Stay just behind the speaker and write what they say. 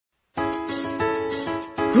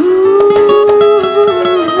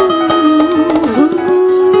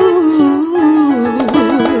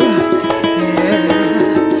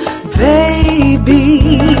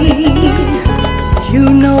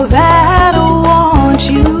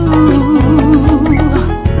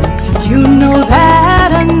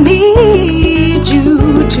need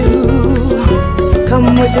you to come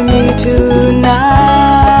with me tonight.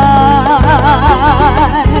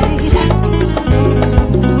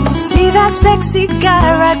 See that sexy guy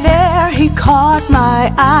right there? He caught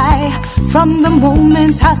my eye. From the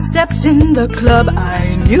moment I stepped in the club, I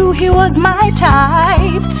knew he was my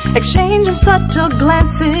type. Exchanging subtle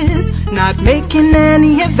glances, not making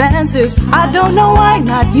any advances. I don't know why,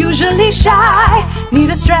 not usually shy. Need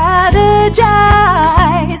to strategize.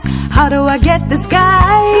 How do I get this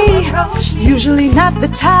guy? Usually not the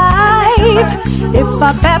type. If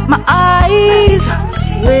I bat my eyes,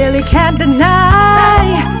 really can't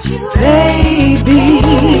deny. Baby,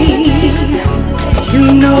 you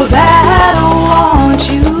know that I want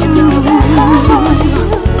you.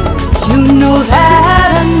 You know that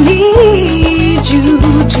I need you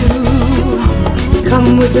to come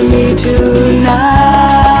with me tonight.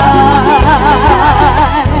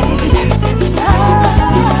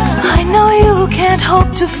 I know you can't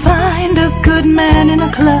hope to find a good man in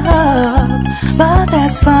a club, but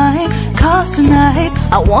that's fine, 'cause tonight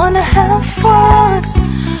I wanna have fun.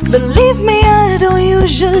 Believe me, I don't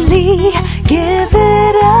usually give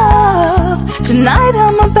it up. Tonight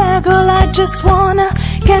I'm a bad girl, I just wanna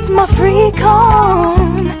get my freak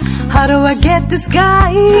on. How do I get this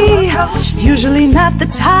guy? Usually not the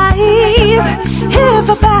type. If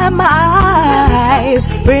I bat my eyes,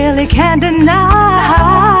 really can't deny.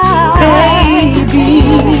 Baby,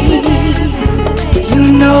 you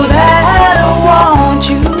know that I want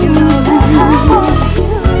you.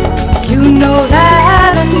 You know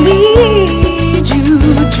that I need you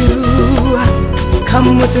to come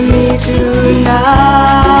with me tonight.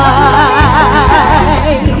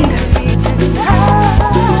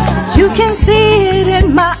 You can see it in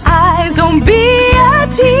my eyes, don't be a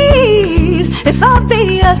tease. It's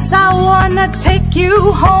obvious I wanna take you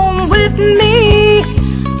home with me.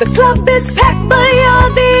 The club is packed, but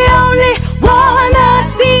you're the only one I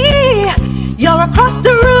see. You're across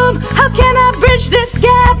the room, how can I bridge this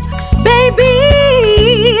gap, baby?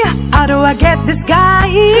 How do I get this guy?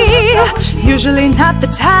 Usually not the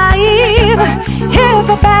type. If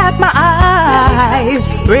I bat my eyes,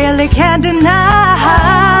 really can't deny.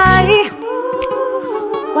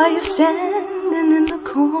 Why you standing in the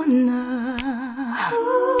corner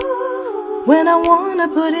when I wanna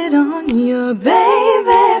put it on you,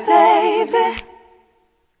 baby, baby?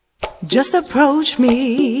 Just approach me,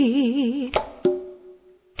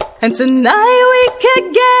 and tonight we could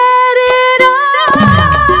get it